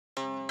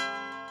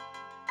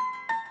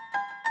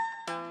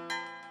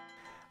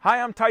Hi,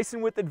 I'm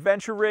Tyson with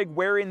Adventure Rig,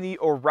 wearing the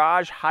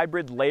Orage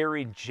hybrid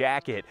layering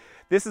jacket.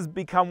 This has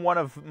become one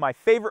of my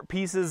favorite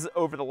pieces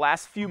over the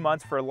last few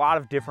months for a lot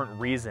of different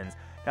reasons.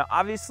 Now,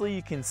 obviously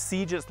you can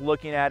see just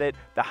looking at it,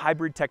 the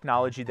hybrid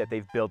technology that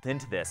they've built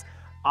into this.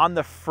 On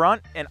the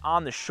front and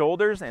on the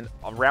shoulders and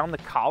around the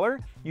collar,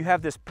 you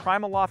have this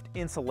Primaloft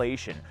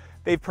insulation.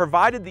 They've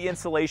provided the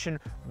insulation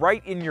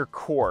right in your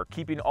core,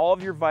 keeping all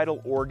of your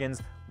vital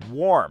organs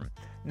warm.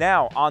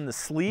 Now, on the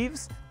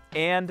sleeves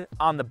and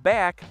on the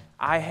back,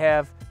 I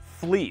have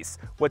fleece.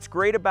 What's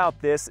great about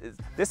this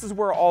is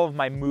where all of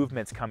my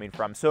movement's coming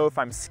from. So if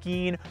I'm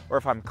skiing or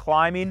if I'm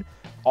climbing,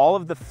 all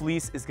of the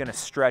fleece is gonna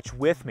stretch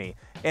with me.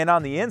 And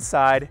on the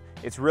inside,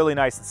 it's really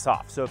nice and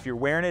soft. So if you're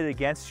wearing it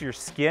against your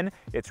skin,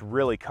 it's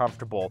really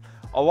comfortable.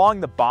 Along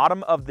the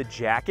bottom of the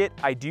jacket,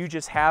 I do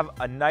just have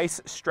a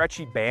nice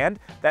stretchy band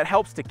that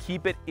helps to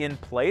keep it in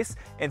place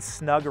and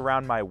snug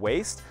around my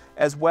waist,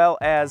 as well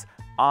as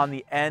on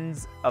the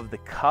ends of the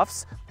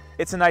cuffs.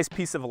 It's a nice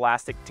piece of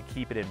elastic to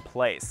keep it in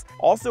place.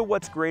 Also,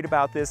 what's great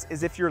about this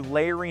is if you're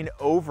layering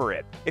over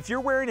it. If you're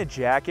wearing a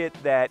jacket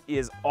that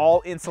is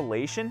all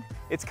insulation,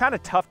 it's kind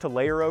of tough to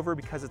layer over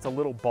because it's a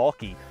little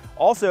bulky.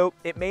 Also,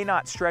 it may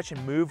not stretch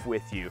and move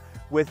with you.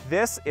 With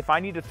this, if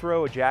I need to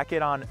throw a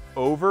jacket on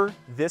over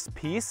this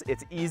piece,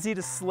 it's easy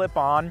to slip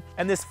on,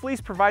 and this fleece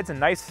provides a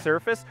nice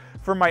surface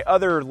for my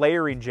other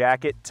layering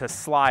jacket to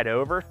slide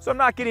over, so I'm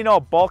not getting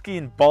all bulky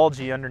and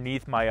bulgy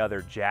underneath my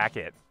other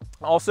jacket.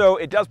 Also,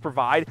 it does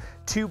provide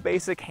two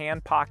basic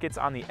hand pockets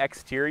on the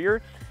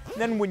exterior. And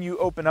then when you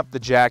open up the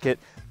jacket,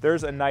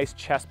 there's a nice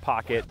chest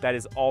pocket that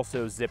is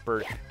also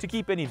zippered to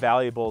keep any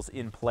valuables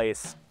in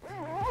place.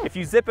 If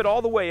you zip it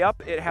all the way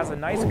up, it has a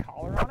nice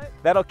collar on it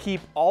that'll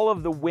keep all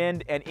of the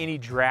wind and any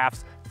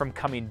drafts from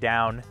coming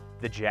down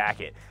the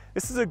jacket.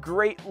 This is a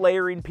great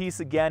layering piece.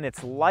 Again,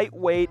 it's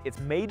lightweight, it's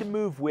made to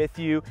move with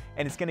you,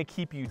 and it's gonna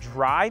keep you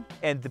dry,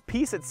 and the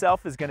piece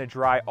itself is gonna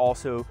dry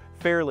also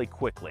fairly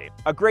quickly.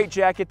 A great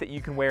jacket that you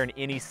can wear in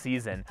any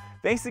season.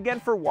 Thanks again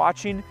for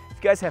watching. If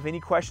you guys have any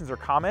questions or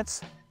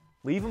comments,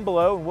 leave them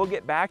below and we'll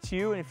get back to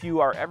you. And if you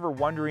are ever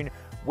wondering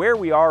where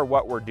we are or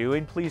what we're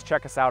doing, please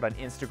check us out on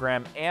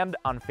Instagram and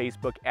on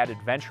Facebook at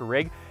Adventure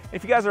Rig. And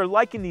if you guys are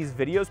liking these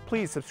videos,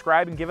 please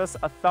subscribe and give us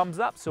a thumbs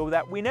up so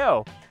that we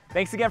know.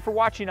 Thanks again for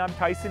watching. I'm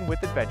Tyson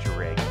with Adventure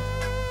Rig.